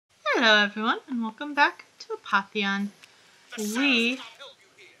Hello everyone, and welcome back to Apotheon. We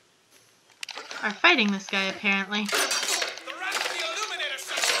are fighting this guy apparently.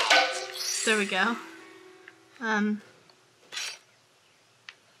 There we go.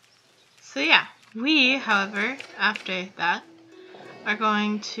 So yeah, we, however, after that, are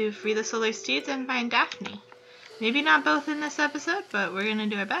going to free the Solar Steeds and find Daphne. Maybe not both in this episode, but we're gonna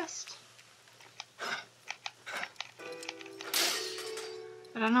do our best.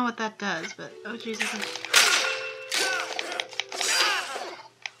 I don't know what that does, but oh Jesus.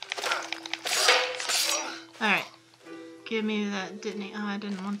 Alright. Give me that, didn't he? Oh, I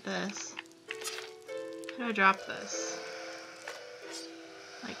didn't want this. How do I drop this?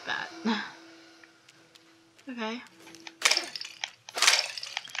 Like that. Okay.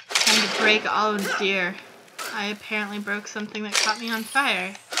 Time to break, oh dear. I apparently broke something that caught me on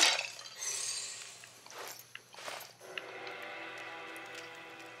fire.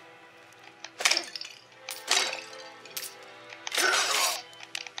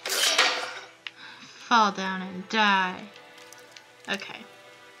 Fall down and die. Okay.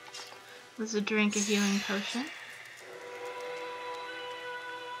 Let's drink a healing potion.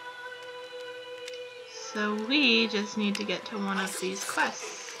 So we just need to get to one of these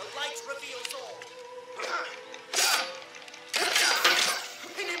quests.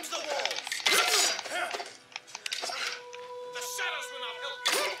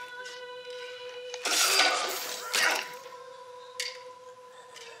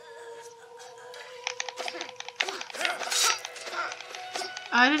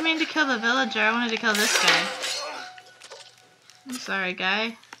 Oh, I didn't mean to kill the villager, I wanted to kill this guy. I'm sorry,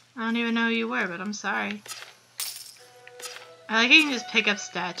 guy. I don't even know who you were, but I'm sorry. I like you can just pick up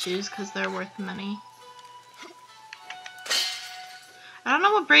statues because they're worth money. I don't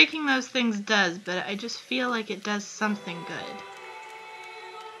know what breaking those things does, but I just feel like it does something good.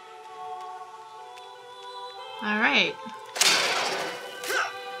 Alright.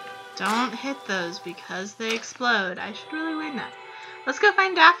 Don't hit those because they explode. I should really learn that. Let's go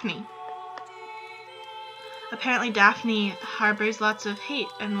find Daphne. Apparently Daphne harbors lots of hate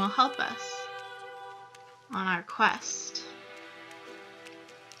and will help us on our quest.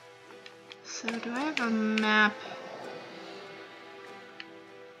 So do I have a map?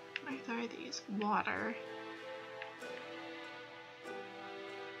 Where are these? Water.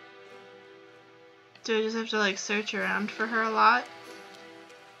 Do I just have to like search around for her a lot?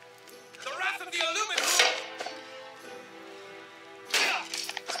 The wrath of the Illuminati!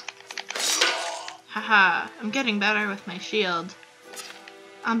 Haha, I'm getting better with my shield.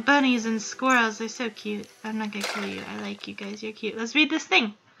 Bunnies and squirrels, they're so cute. I'm not gonna kill you. I like you guys, you're cute. Let's read this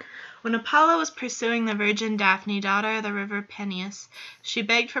thing. When Apollo was pursuing the virgin Daphne, daughter of the river Peneus, she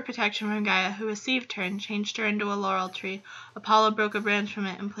begged for protection from Gaia, who received her and changed her into a laurel tree. Apollo broke a branch from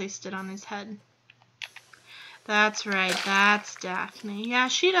it and placed it on his head. That's right, that's Daphne. Yeah,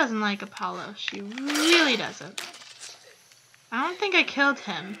 she doesn't like Apollo. She really doesn't. I don't think I killed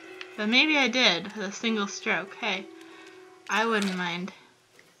him, but maybe I did with a single stroke. Hey, I wouldn't mind.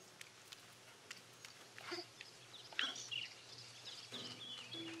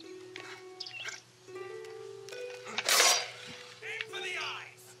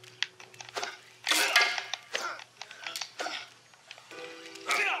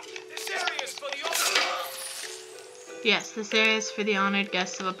 Yes, this area is for the honored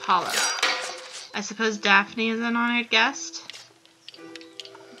guests of Apollo. I suppose Daphne is an honored guest?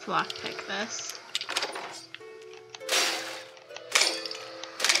 Let's lockpick this.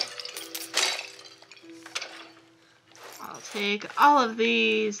 I'll take all of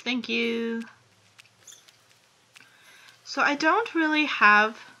these, thank you. So I don't really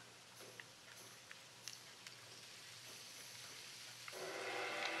have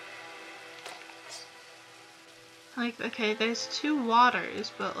like, okay, there's two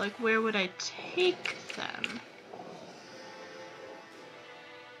waters, but like, where would I take them?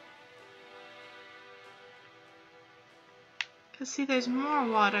 Cause see, there's more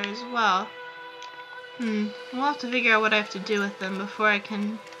water as well. We'll have to figure out what I have to do with them before I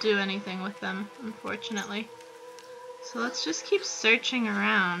can do anything with them, unfortunately. So let's just keep searching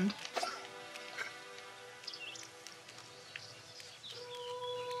around.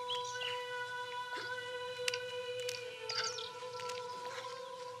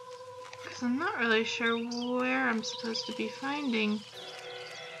 I'm not really sure where I'm supposed to be finding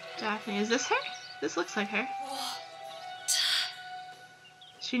Daphne. Is this her? This looks like her.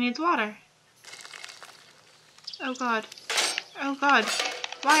 She needs water. Oh god. Oh god.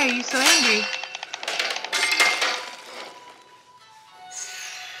 Why are you so angry?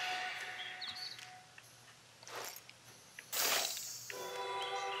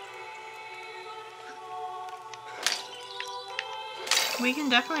 We can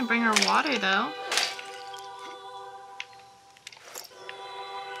definitely bring her water, though.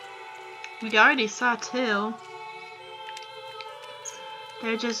 We already saw two.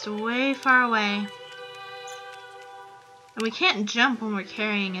 They're just way far away. And we can't jump when we're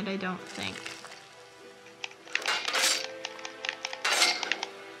carrying it, I don't think.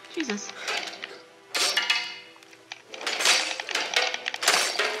 Jesus.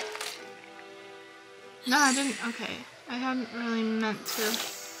 No, I didn't. Okay. I hadn't really meant to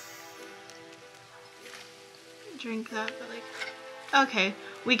drink that, but like... Okay.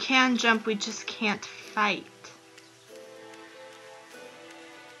 We can jump, we just can't fight.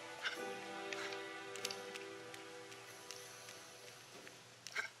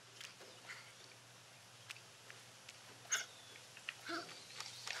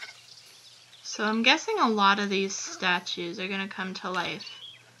 So I'm guessing a lot of these statues are going to come to life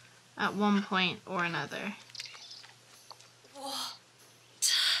at one point or another.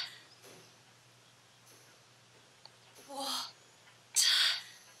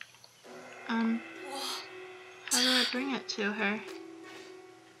 How do I bring it to her?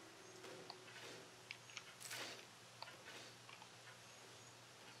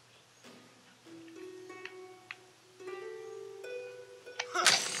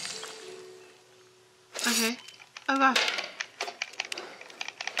 Okay. Oh gosh.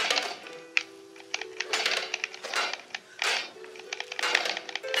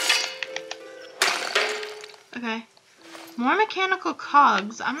 Okay. More mechanical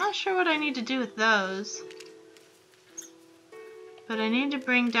cogs. I'm not sure what I need to do with those. But I need to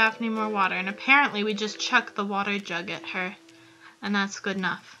bring Daphne more water. And apparently we just chuck the water jug at her. And that's good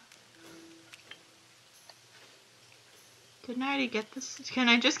enough. Didn't I already get this? Can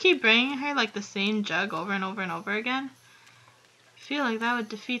I just keep bringing her like the same jug over and over and over again? I feel like that would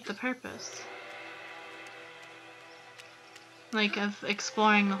defeat the purpose. Like of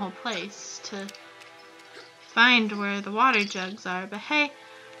exploring the whole place to find where the water jugs are. But hey,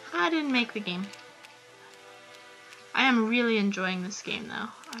 I didn't make the game. I am really enjoying this game though.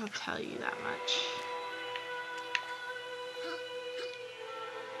 I'll tell you that much.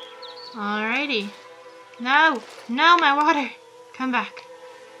 Alrighty. No! No, my water! Come back.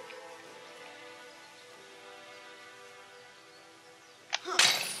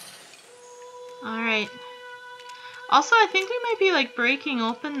 Alright. Also, I think we might be like breaking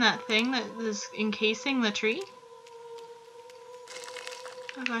open that thing that is encasing the tree.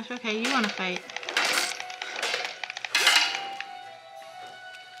 Oh gosh, okay, you want to fight.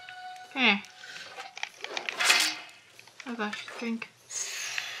 Here. Oh gosh, drink.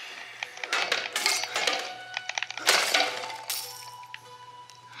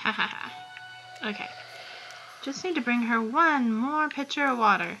 Hahaha. Okay. Just need to bring her one more pitcher of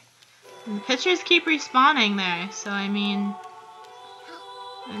water. And the pitchers keep respawning there, so I mean...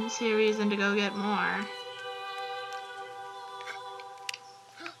 I didn't see a reason to go get more.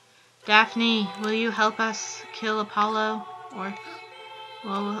 Daphne, will you help us kill Apollo? Or...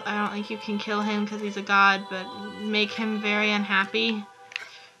 Well, I don't think you can kill him because he's a god, but make him very unhappy.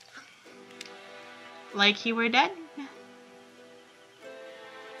 Like he were dead?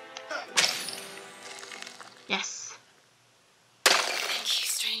 Yes. Thank you,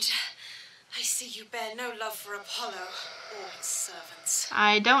 stranger. I see you bear no love for Apollo or his servants.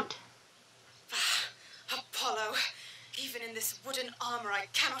 I don't. Apollo. Even in this wooden armor, I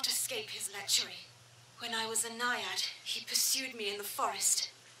cannot escape his lechery. When I was a naiad, he pursued me in the forest.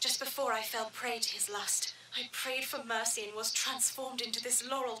 Just before I fell prey to his lust, I prayed for mercy and was transformed into this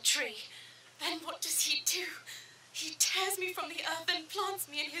laurel tree. Then what does he do? He tears me from the earth and plants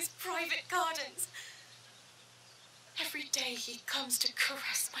me in his private gardens. Every day he comes to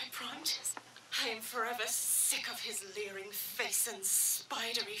caress my branches. I am forever sick of his leering face and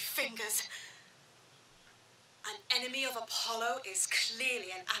spidery fingers. An enemy of Apollo is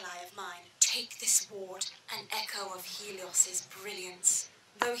clearly an ally of mine. Take this ward, an echo of Helios's brilliance.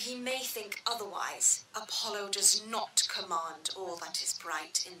 Though he may think otherwise, Apollo does not command all that is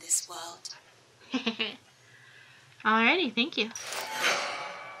bright in this world. Alrighty, thank you.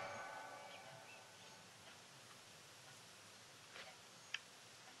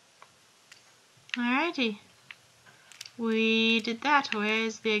 Alrighty. We did that. Where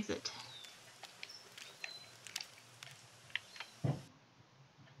is the exit?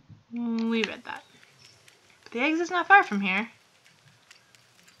 We read that. The exit's not far from here.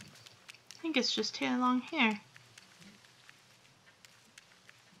 I think it's just here along here.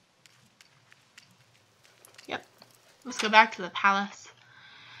 Yep. Let's go back to the palace.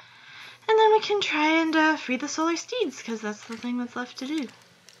 And then we can try and free the solar steeds, because that's the thing that's left to do.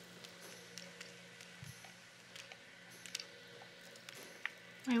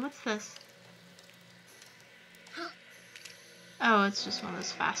 Wait, what's this? Oh, it's just one of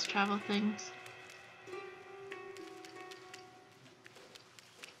those fast travel things.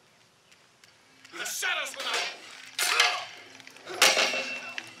 The shadows will not.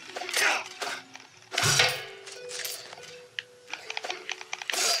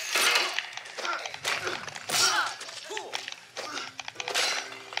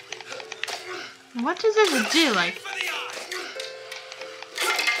 What does it do? Like, For the eye.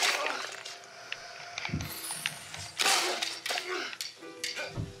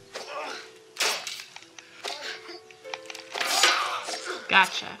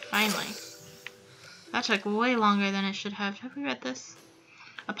 gotcha, finally. That took way longer than it should have. Have we read this?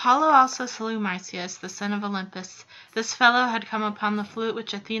 Apollo also slew Marsyas, the son of Olympus. This fellow had come upon the flute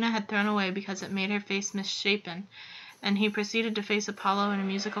which Athena had thrown away because it made her face misshapen, and he proceeded to face Apollo in a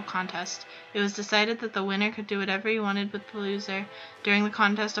musical contest. It was decided that the winner could do whatever he wanted with the loser. During the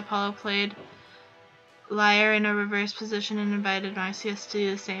contest, Apollo played lyre in a reverse position and invited Marsyas to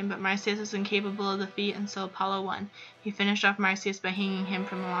do the same, but Marsyas was incapable of the feat, and so Apollo won. He finished off Marsyas by hanging him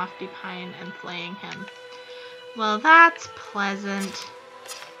from a lofty pine and flaying him. Well, that's pleasant.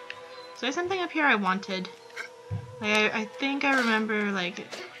 So there's something up here I wanted. Like, I think I remember, like,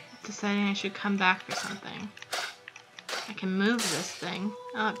 deciding I should come back for something. I can move this thing.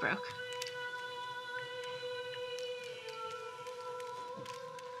 Oh, it broke.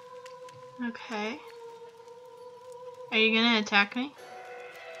 Okay. Are you gonna attack me?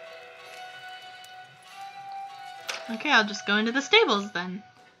 Okay, I'll just go into the stables then.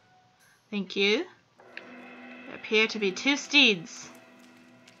 Thank you. There appear to be 2 steeds.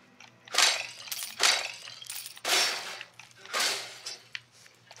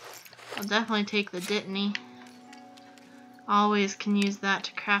 I'll definitely take the Dittany. Always can use that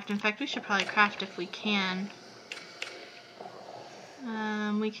to craft. In fact, we should probably craft if we can.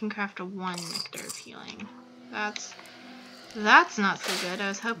 We can craft a 1 nectar of healing. That's not so good. I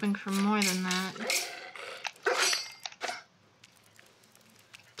was hoping for more than that.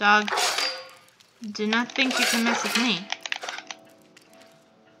 Dog, do not think you can mess with me.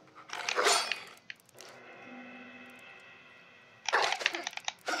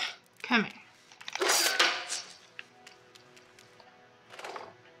 Come here.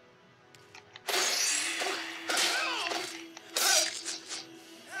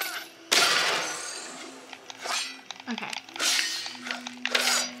 Okay.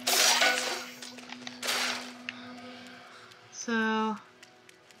 So,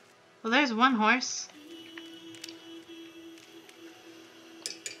 well, there's 1 horse.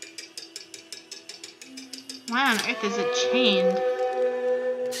 Why on earth is it chained?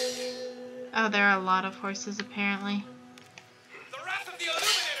 Oh, there are a lot of horses apparently. The wrath of the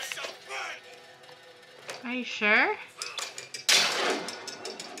Illuminator shall burn. Are you sure?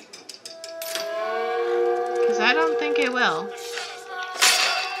 Because I don't think it will. Serious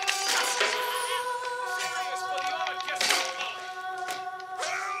for the honored guest of Apollo.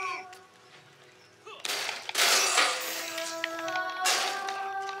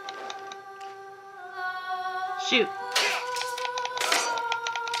 Shoot.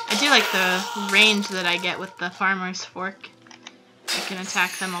 I do like the range that I get with the farmer's fork. I can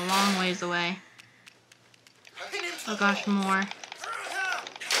attack them a long ways away. Oh gosh, more.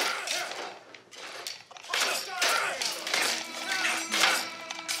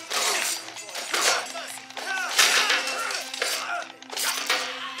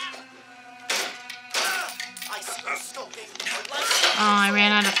 Oh, I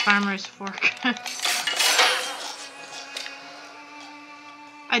ran out of farmer's fork.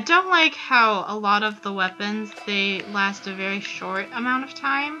 I don't like how a lot of the weapons, they last a very short amount of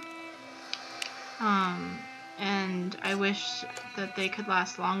time. And I wish that they could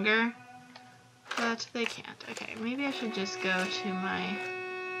last longer, but they can't. Okay, maybe I should just go to my...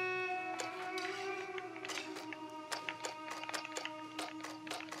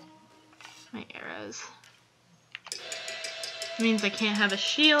 arrows. It means I can't have a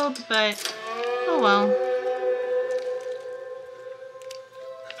shield, but oh well.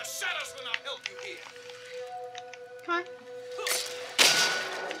 The shadows will not help you here. Come on.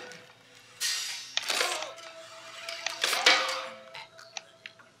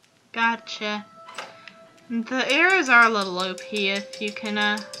 Gotcha. The arrows are a little OP if you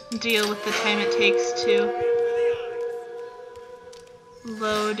can deal with the time it takes to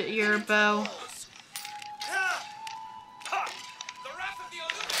load your bow. The wrath of the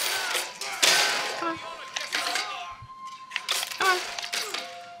Illuminator. Come on. The honored guest of Apollo. Come on.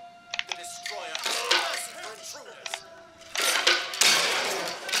 The destroyer. Mercy for intruders.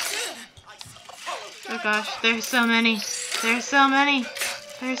 Oh gosh, there's so many. There's so many.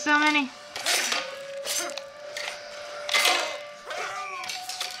 There's so many.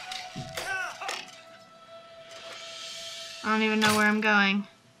 I don't even know where I'm going.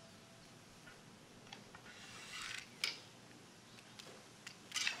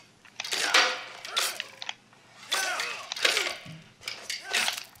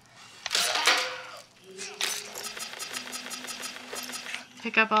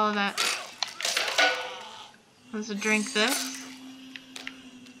 Pick up all of that. Let's drink this.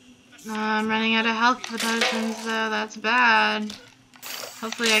 I'm running out of health potions though, that's bad.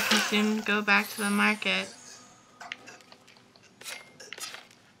 Hopefully I can soon go back to the market.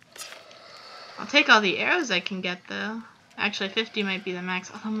 I'll take all the arrows I can get though. Actually 50 might be the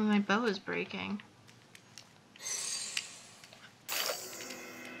max, although my bow is breaking.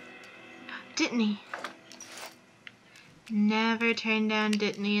 Dittany. Never turn down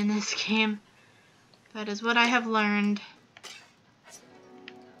Dittany in this game. That is what I have learned.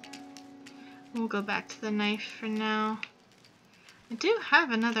 We'll go back to the knife for now. I do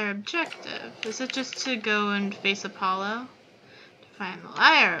have another objective. Is it just to go and face Apollo? To find the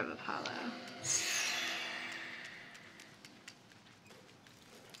lyre of Apollo.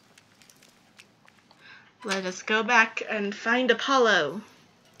 Let us go back and find Apollo.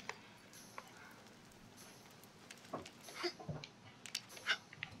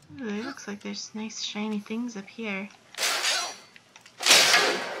 Ooh, it looks like there's nice shiny things up here.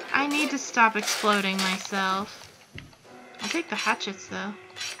 I need to stop exploding myself. I'll take the hatchets though.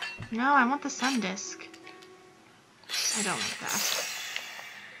 No, I want the sun disk. I don't want that.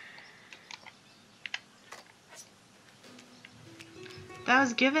 That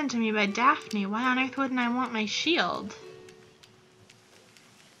was given to me by Daphne. Why on earth wouldn't I want my shield?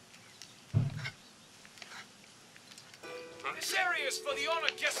 This area is for the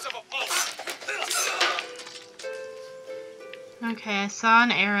honored guests of Apollo. Okay, I saw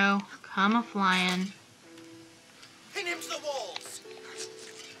an arrow come a-flying. Pin him to the walls.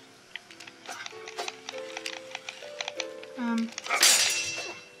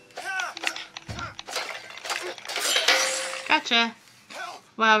 Gotcha.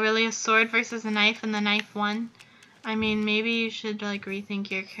 Wow, really? A sword versus a knife and the knife won? I mean, maybe you should, like, rethink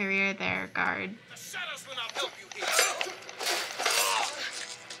your career there, guard. The shadows will not help you here.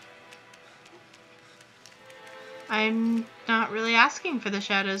 I'm not really asking for the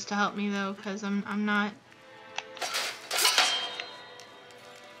shadows to help me, though, because I'm not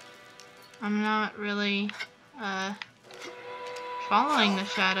really, following the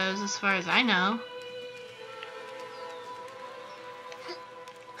shadows as far as I know.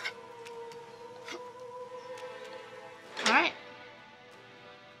 Alright.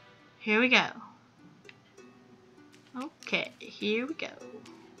 Here we go. Okay, here we go.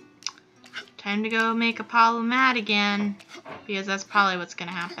 Time to go make Apollo mad again. Because that's probably what's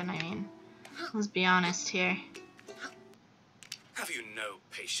gonna happen, I mean. Let's be honest here. Have you no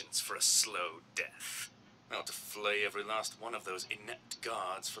patience for a slow death? Well, to flay every last one of those inept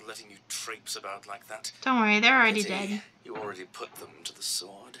guards for letting you traipse about like that. Don't worry, they're already Pity dead. You already put them to the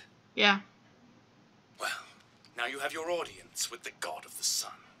sword. Yeah. Well, now you have your audience with the god of the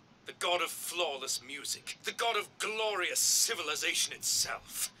sun. The god of flawless music. The god of glorious civilization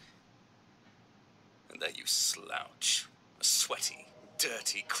itself. And there you slouch. A sweaty,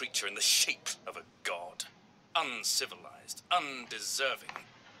 dirty creature in the shape of a god. Uncivilized, undeserving,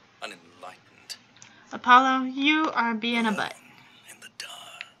 unenlightened. Apollo, you are being a butt. In the dark.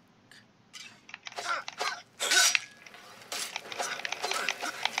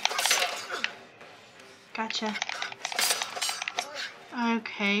 Gotcha.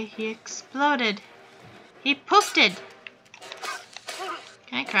 Okay, he exploded. He poofed.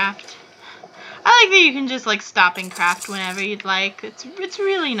 Can I craft? I like that you can just like stop and craft whenever you'd like. It's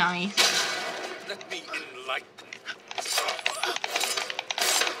really nice. Let me enlighten.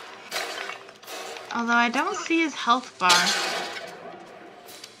 Although I don't see his health bar,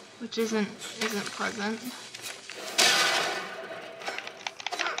 which isn't pleasant.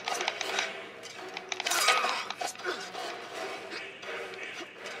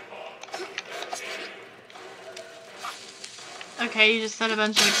 Okay, you just set a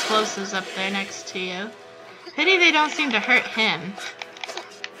bunch of explosives up there next to you. Pity they don't seem to hurt him.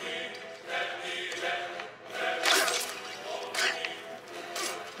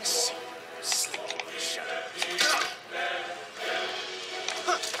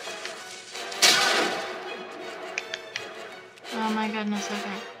 Oh my goodness,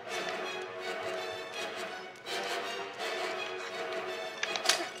 okay.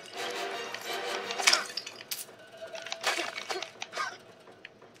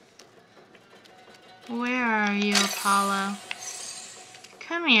 Where are you, Apollo?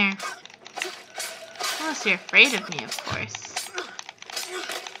 Come here. Unless you're afraid of me, of course.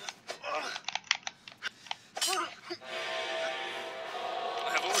 I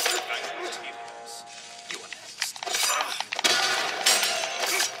have already vanquished Helios. You are next.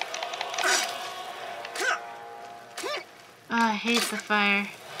 Oh, I hate the fire.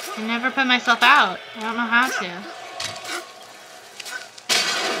 I never put myself out. I don't know how to.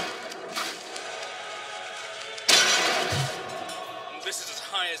 This is as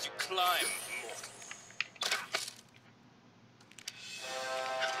high as you climb, mortal.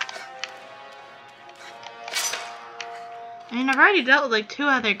 I mean, I've already dealt with like 2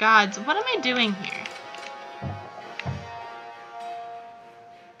 other gods. What am I doing here?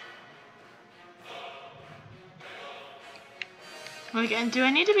 Like, and do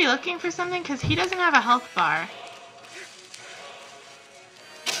I need to be looking for something? Because he doesn't have a health bar.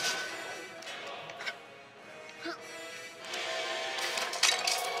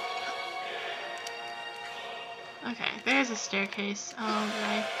 Okay, there's a staircase. Oh, but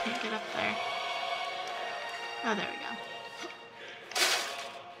I can't get up there. Oh, there we go.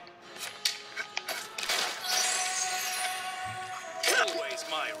 Always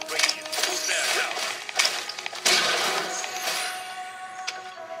my radiance will bear down.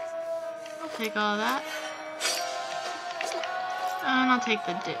 I'll take all of that. Oh, and I'll take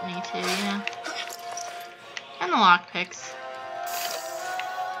the Daphne too, yeah. And the lockpicks.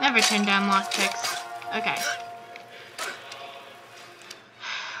 Never turn down lockpicks. Okay.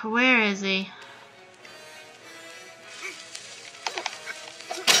 Where is he?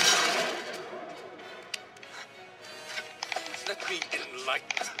 Let me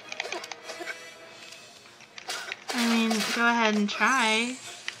enlighten. I mean, go ahead and try.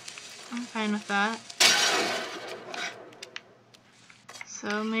 I'm fine with that.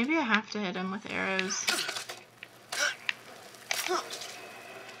 So maybe I have to hit him with arrows.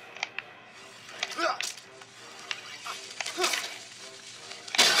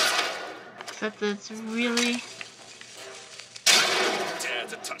 Except it's really... Dare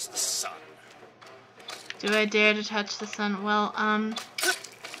to touch the sun. Do I dare to touch the sun? Well,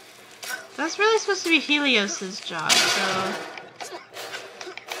 that's really supposed to be Helios's job, so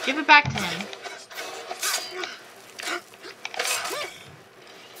give it back to him.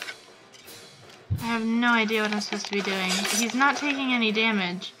 I have no idea what I'm supposed to be doing. He's not taking any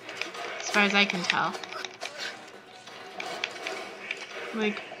damage, as far as I can tell.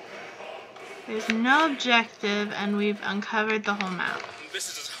 Like, there's no objective, and we've uncovered the whole map. This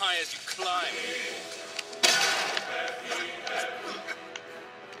is as high as you climb.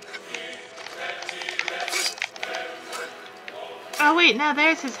 Oh wait, no,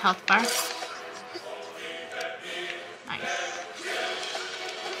 there's his health bar. Nice.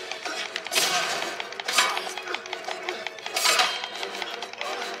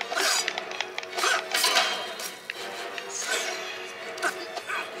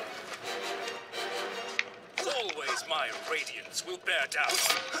 Always my radiance will bear down.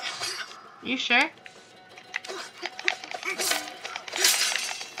 You sure?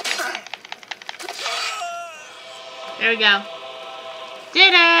 There we go.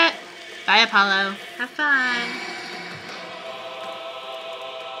 Did it! Bye, Apollo. Have fun.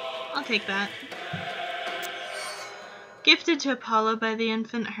 I'll take that. Gifted to Apollo by the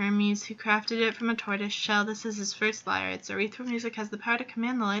infant Hermes, who crafted it from a tortoise shell. This is his first lyre. Its ethereal music has the power to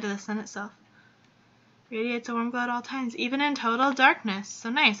command the light of the sun itself. Radiates a warm glow at all times, even in total darkness. So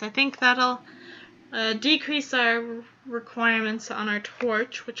nice. I think that'll decrease our requirements on our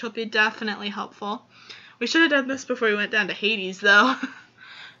torch, which will be definitely helpful. We should have done this before we went down to Hades, though.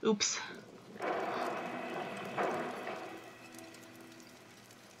 Oops.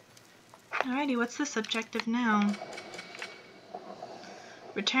 Alrighty, what's this objective now?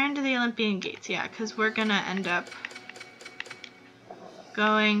 Return to the Olympian Gates. Yeah, because we're gonna end up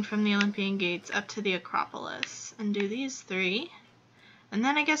going from the Olympian Gates up to the Acropolis and do these 3. And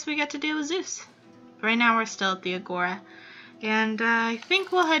then I guess we get to deal with Zeus. But right now we're still at the Agora. And I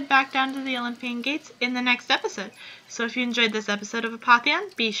think we'll head back down to the Olympian Gates in the next episode. So if you enjoyed this episode of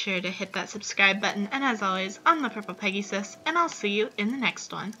Apotheon, be sure to hit that subscribe button. And as always, I'm the Purple Pegasus, and I'll see you in the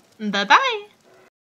next one. Bye-bye!